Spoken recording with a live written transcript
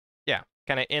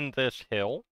kind of in this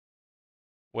hill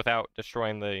without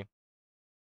destroying the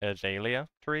azalea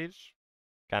trees.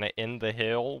 Kind of in the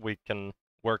hill, we can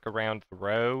work around the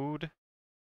road,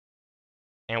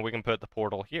 and we can put the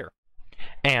portal here.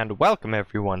 And welcome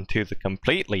everyone to the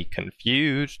Completely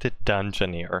Confused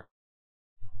Dungeoneer.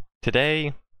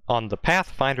 Today, on the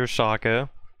Pathfinders Saga,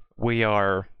 we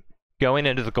are going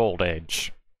into the Gold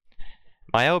Age.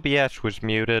 My OBS was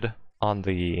muted on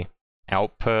the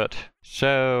output,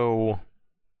 so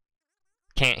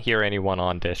can't hear anyone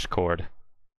on Discord.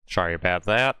 Sorry about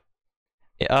that.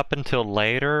 Up until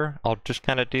later, I'll just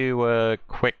kind of do a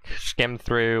quick skim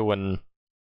through and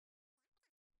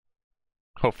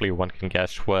hopefully one can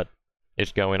guess what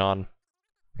is going on.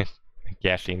 A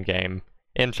guessing game.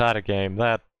 Inside a game,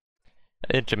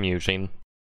 it's amusing.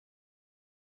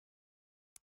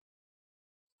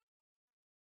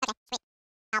 Okay, sweet.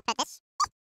 I'll put this.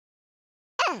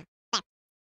 There.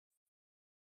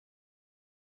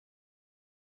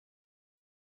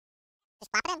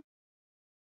 Just plop it in.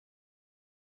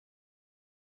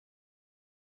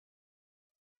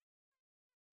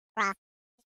 Raw.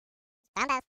 Throw them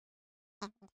both.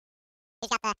 And who's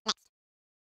got the next?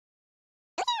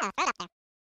 Ooh, yeah, throw it up there.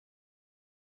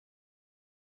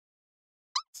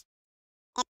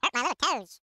 It hurt my little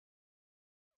toes.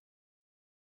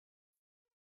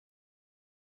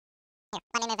 Here,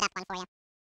 let me move it up one for you.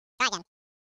 Try again.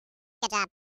 Good job.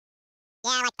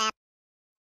 Yeah, I like that.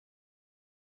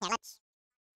 Yeah, let's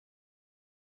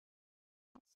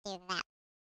do that.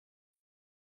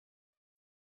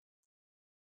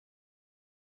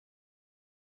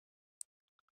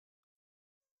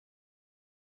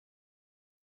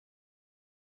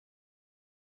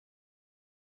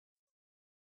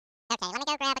 Okay, let me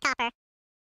go grab a copper.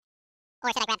 Or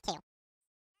should I grab two?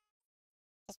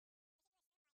 Just...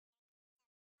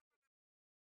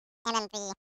 And then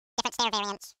the different stair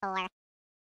variants for...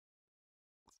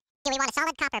 Do we want a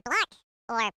solid copper block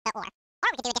or the ore? Or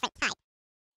we could do a different type.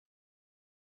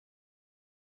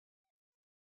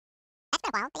 That's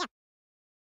been a while, but yeah.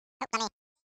 Oh, let me...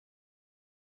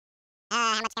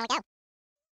 how much can we go?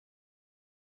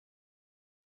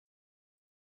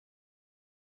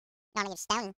 Normally use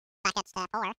stone buckets to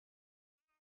pour.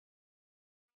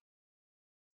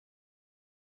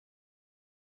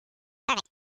 Perfect.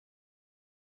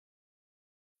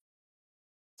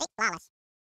 See, flawless.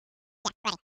 Yeah,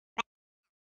 ready.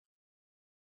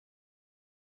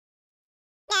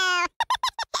 No!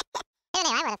 Who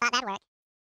knew? I would have thought that'd work.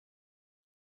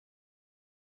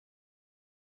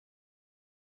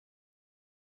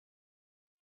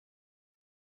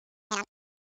 Hang on.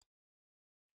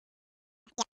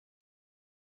 Yep.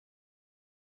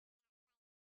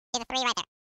 Do the three right there.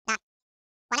 Not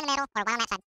one in the middle or one on that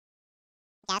side.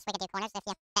 Guess we could do corners if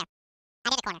you... There. I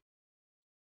did a corner.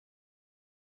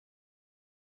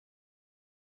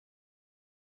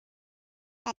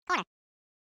 The corner.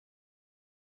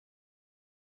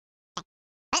 Okay.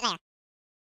 Put it there.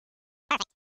 Perfect.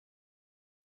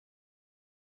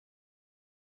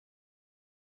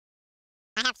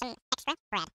 I have some extra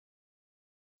bread.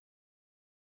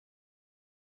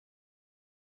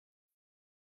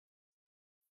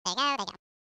 There you go, there you go.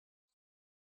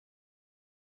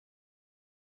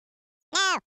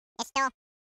 No! It's still...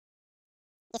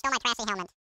 You stole my trashy helmet.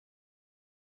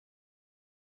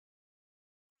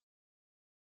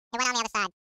 It went on the other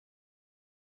side.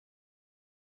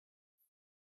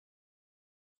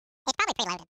 It's probably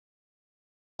preloaded.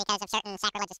 Because of certain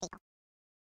sacrilegious people.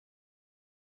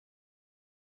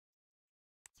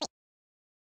 Sweet.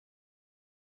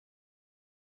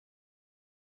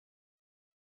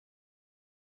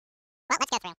 Well,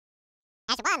 let's go through.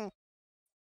 As one.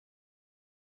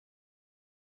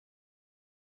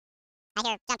 I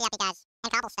hear jumpy uppy guys.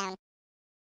 And cobblestone.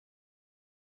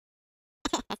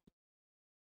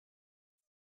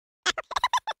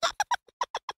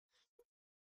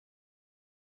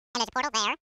 And there's a portal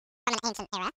there. From an ancient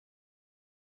era.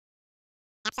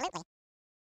 Absolutely.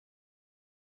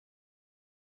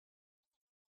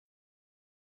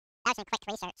 That was some quick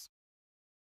research.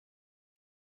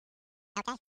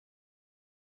 Okay.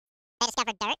 They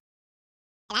discovered dirt.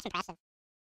 And that's impressive.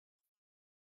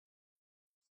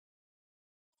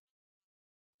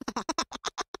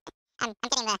 I'm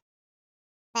getting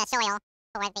the soil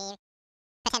for the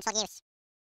potential use.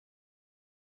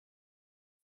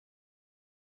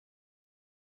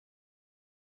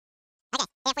 Okay,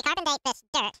 if we carbon date this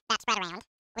dirt that's spread around,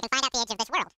 we can find out the age of this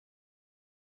world.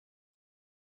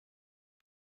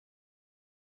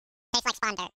 Tastes like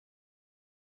spawn dirt.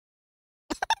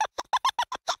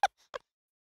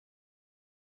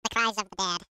 The cries of the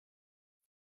dead.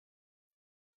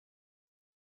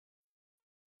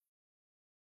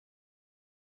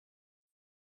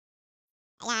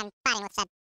 Yeah, I'm spotting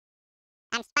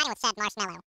with said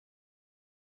marshmallow.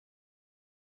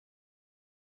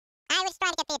 I was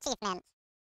trying to get the achievement.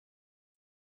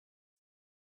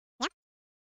 Yep.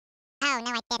 Oh,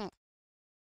 no, I didn't.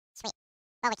 Sweet.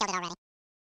 Well, we killed it already.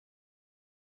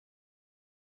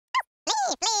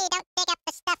 Flee! Flee! Don't dig up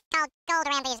the stuff called gold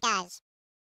around these guys.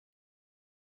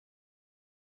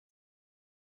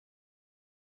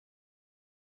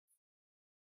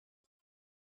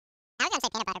 I was gonna say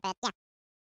peanut butter, but yeah.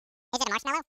 Is it a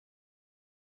marshmallow?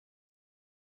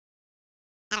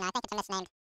 I don't know, I think it's a misnamed.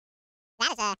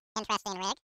 That is a interesting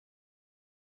rig.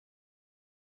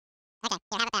 Okay,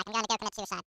 here, have it back. I'm going to go commit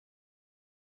suicide.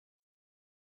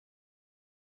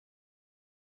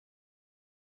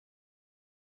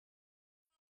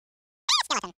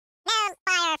 Skeleton. No,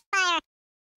 fire, fire.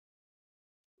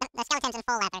 The skeleton's in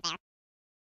full leather there.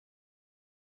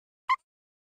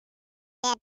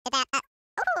 Did that,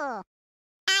 ooh.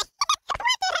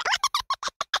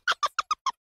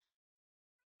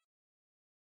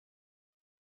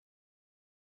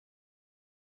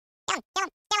 I, kill him,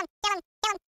 kill him, kill him,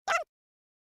 kill him, kill him.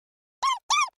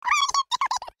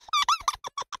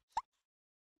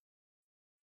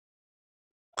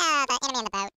 Ah, the enemy in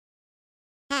the boat.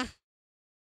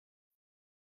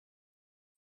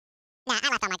 Nah, I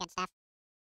left all my good stuff.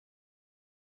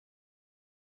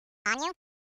 On you?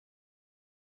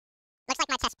 Looks like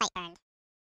my chest plate burned.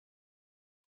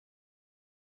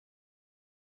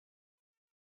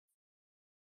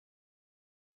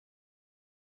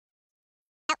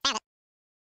 Oh, found it.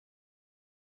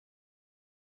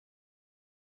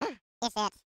 Is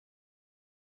it?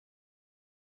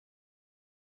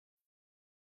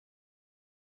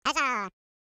 Huzzah!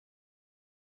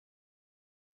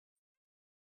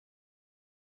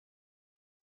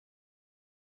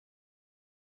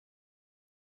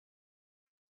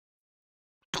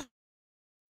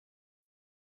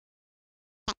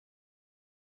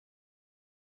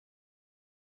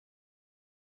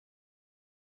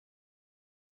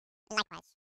 Likewise.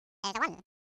 There's a 1,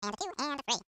 and a 2, and a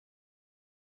 3.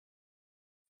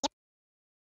 Yep.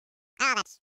 Oh,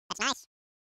 that's nice.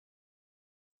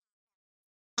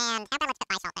 And how about let's put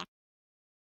my salt there?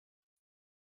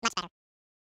 Much better.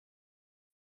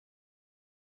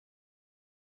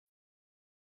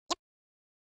 Yep.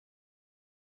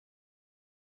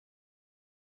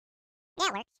 Yeah,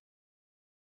 it works.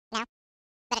 No,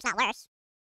 but it's not worse.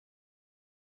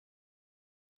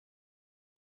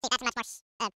 See, that's a much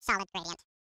more solid gradient.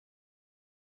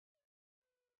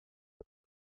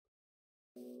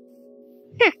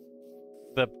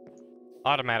 The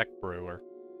automatic brewer.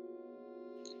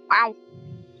 Wow.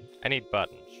 I need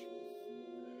buttons.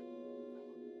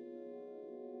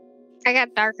 I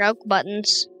got dark oak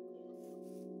buttons.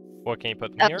 What, can you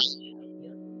put them here?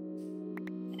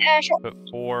 Sure. Put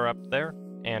 4 up there,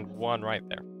 and 1 right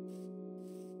there.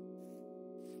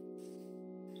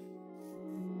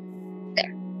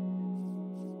 There.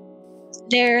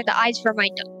 They're the eyes for my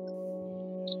duck.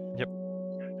 Yep.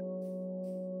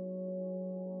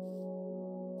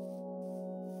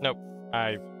 Nope.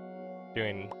 I'm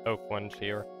doing oak ones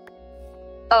here.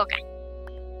 Okay.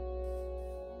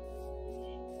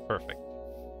 Perfect.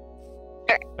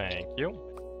 Alright. Thank you.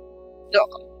 You're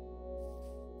welcome.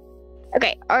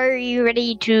 Okay, are you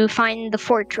ready to find the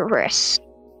fortress?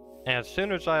 As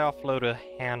soon as I offload a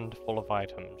handful of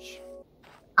items.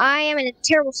 I am in a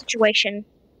terrible situation.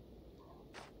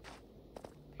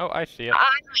 Oh, I see it. I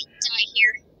might die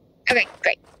here. Okay,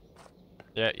 great.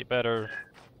 Yeah, you better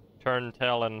turn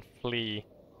tail and flee.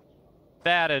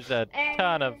 That is a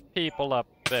ton of people up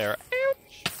there.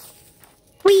 Ouch!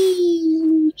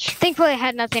 Whee! Thankfully, I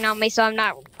had nothing on me, so I'm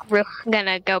not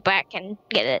gonna go back and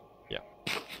get it. Yeah.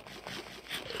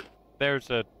 There's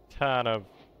a ton of...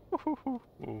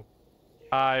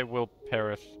 I will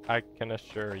perish, I can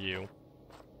assure you.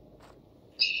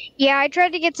 Yeah, I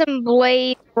tried to get some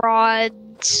blade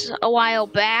rods a while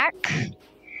back,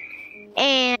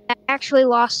 and I actually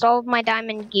lost all of my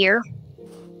diamond gear.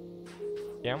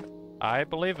 Yeah, I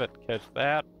believe it, because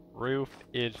that roof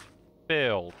is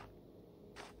filled.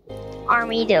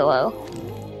 Armadillo.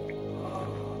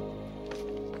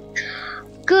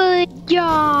 Good job.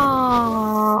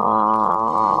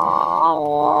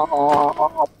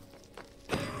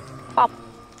 Pop.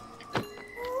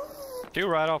 2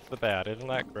 right off the bat, isn't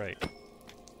that great?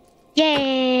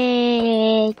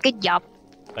 Yay! Good job.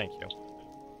 Thank you.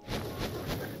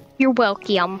 You're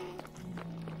welcome.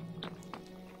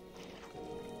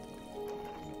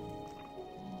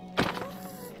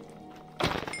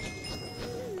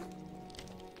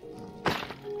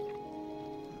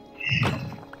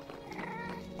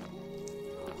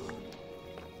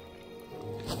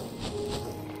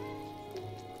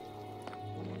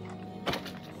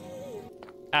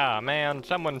 Ah, man,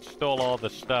 someone stole all the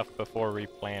stuff before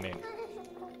replanting.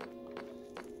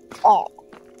 Oh.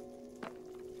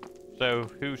 So,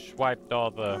 who swiped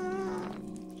all the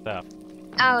stuff?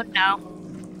 Oh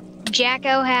no.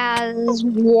 Jacko has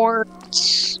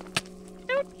warts.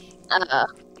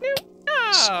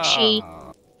 She.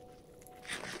 Ah.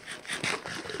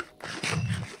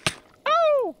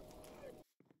 Oh!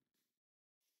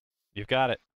 You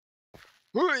got it.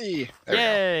 Whee! There we go.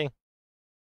 Yay!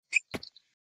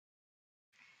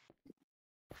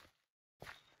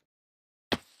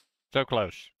 So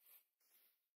close.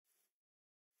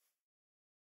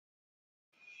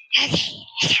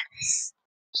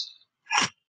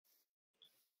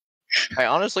 I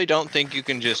honestly don't think you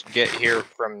can just get here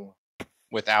from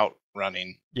without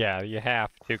running. Yeah, you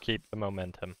have to keep the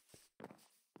momentum.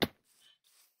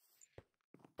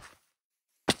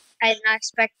 I did not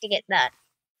expect to get that.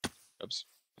 Oops.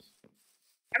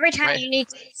 Every time Right. you need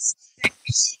to expect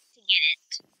to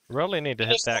get it. Really need to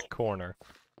hit that corner.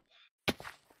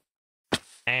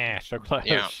 Ah, so close.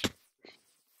 Yeah.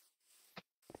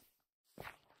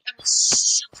 That was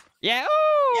so Yeah,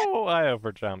 oh! I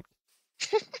overjumped.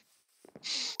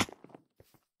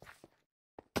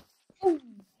 Okay.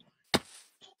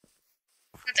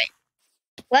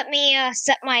 Let me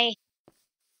set my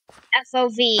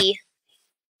FOV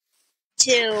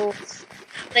to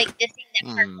like the thing that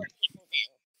parkour people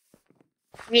do.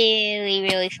 Really,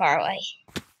 really far away.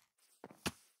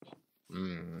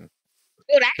 Mm.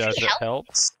 It would actually Does it help?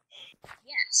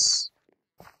 Yes.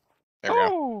 There we go.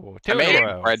 Oh, I two made in it a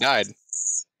row. before I died.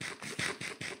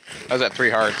 I was at 3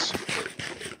 hearts.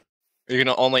 You can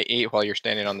only eat while you're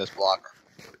standing on this block.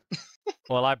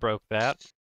 Well, I broke that.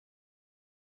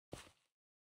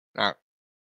 I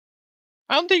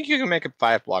don't think you can make a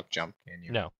 5-block jump, can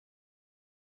you? No,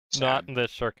 Sad. not in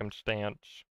this circumstance.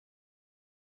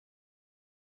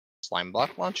 Slime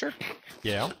block launcher?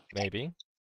 Yeah, maybe.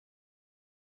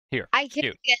 Here, I can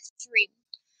cute. get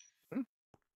 3.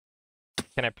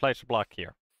 Can I place a block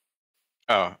here?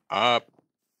 Oh,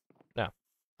 No.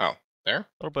 Oh, there? A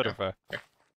little bit Yeah, of a... okay.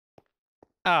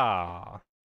 Ah.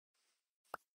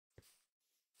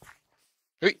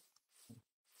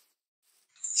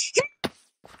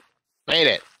 Made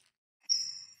it.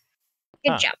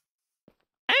 Good Huh. job.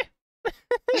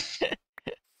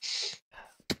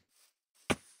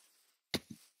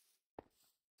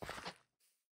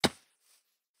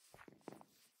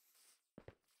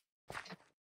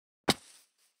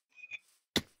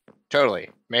 Totally.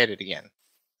 Made it again.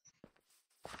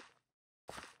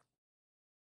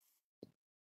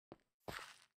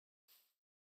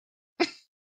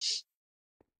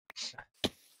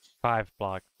 Five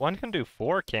block. One can do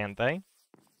 4, can't they?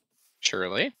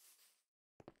 Surely.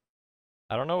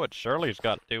 I don't know what Shirley's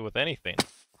got to do with anything.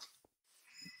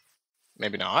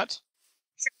 Maybe not.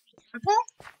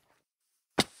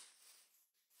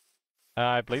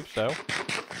 I believe so.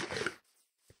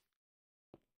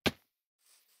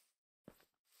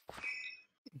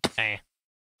 Eh.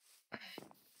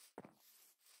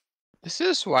 This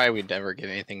is why we never get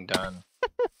anything done.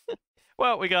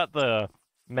 Well, we got the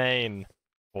main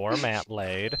format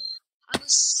laid. I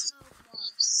was so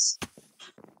close.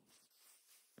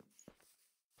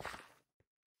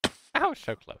 Oh,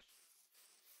 so close.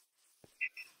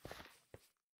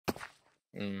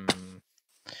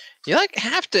 You like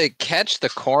have to catch the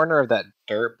corner of that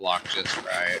dirt block just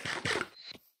right.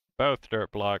 Both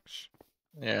dirt blocks.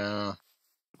 Yeah.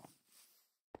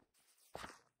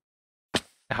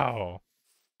 Oh.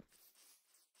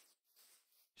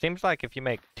 Seems like if you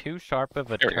make too sharp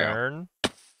of a There we go. turn...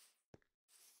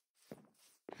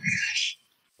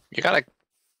 You gotta...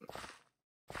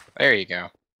 There you go.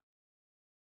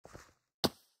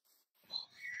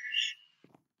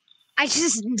 I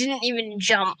just didn't even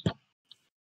jump.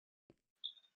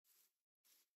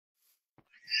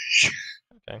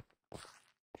 Okay.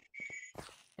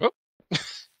 Whoop. I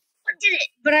did it,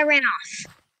 but I ran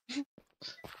off.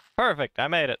 Perfect, I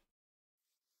made it.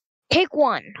 Take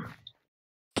 1.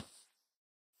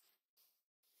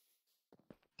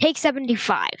 Take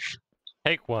 75.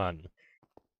 Take 1.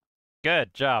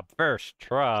 Good job, first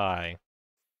try.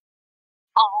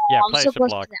 Oh, Yeah, I'm place so a close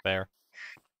block to there.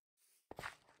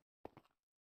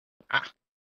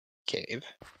 Cave.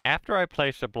 After I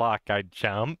place a block, I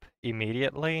jump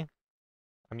immediately.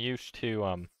 I'm used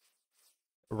to,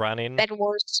 running. Bed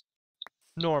Wars.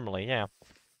 Normally, yeah.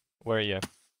 Where you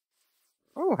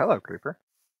Oh, hello, creeper.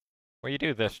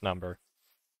 do this number.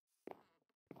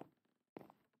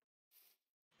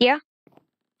 Yeah.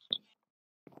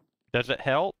 Does it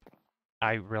help?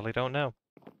 I really don't know.